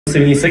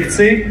silní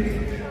sekci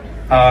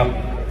a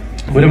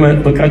budeme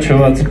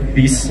pokračovat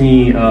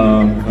písní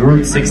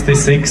Route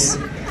 66,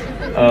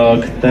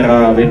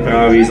 která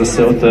vypráví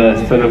zase o té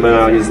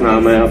fenomenálně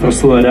známé a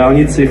proslulé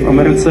dálnici v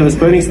Americe, ve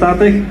Spojených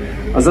státech,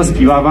 a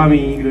zaspívá vám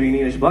ji nikdo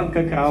jiný než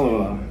Blanka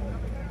Králová.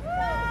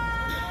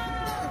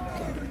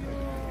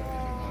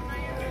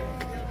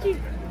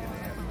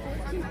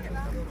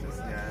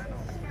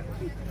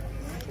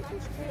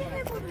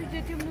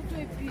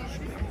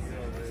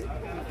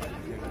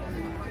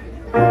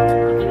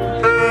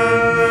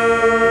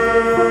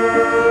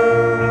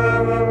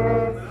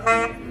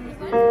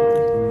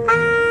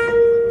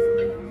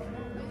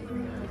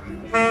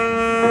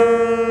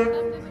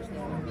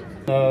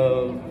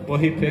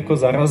 Pohyb jako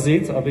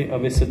zarazit,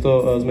 aby se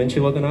to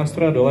zmenšilo ten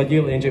nástroj a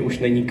doladil, jenže už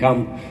není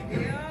kam.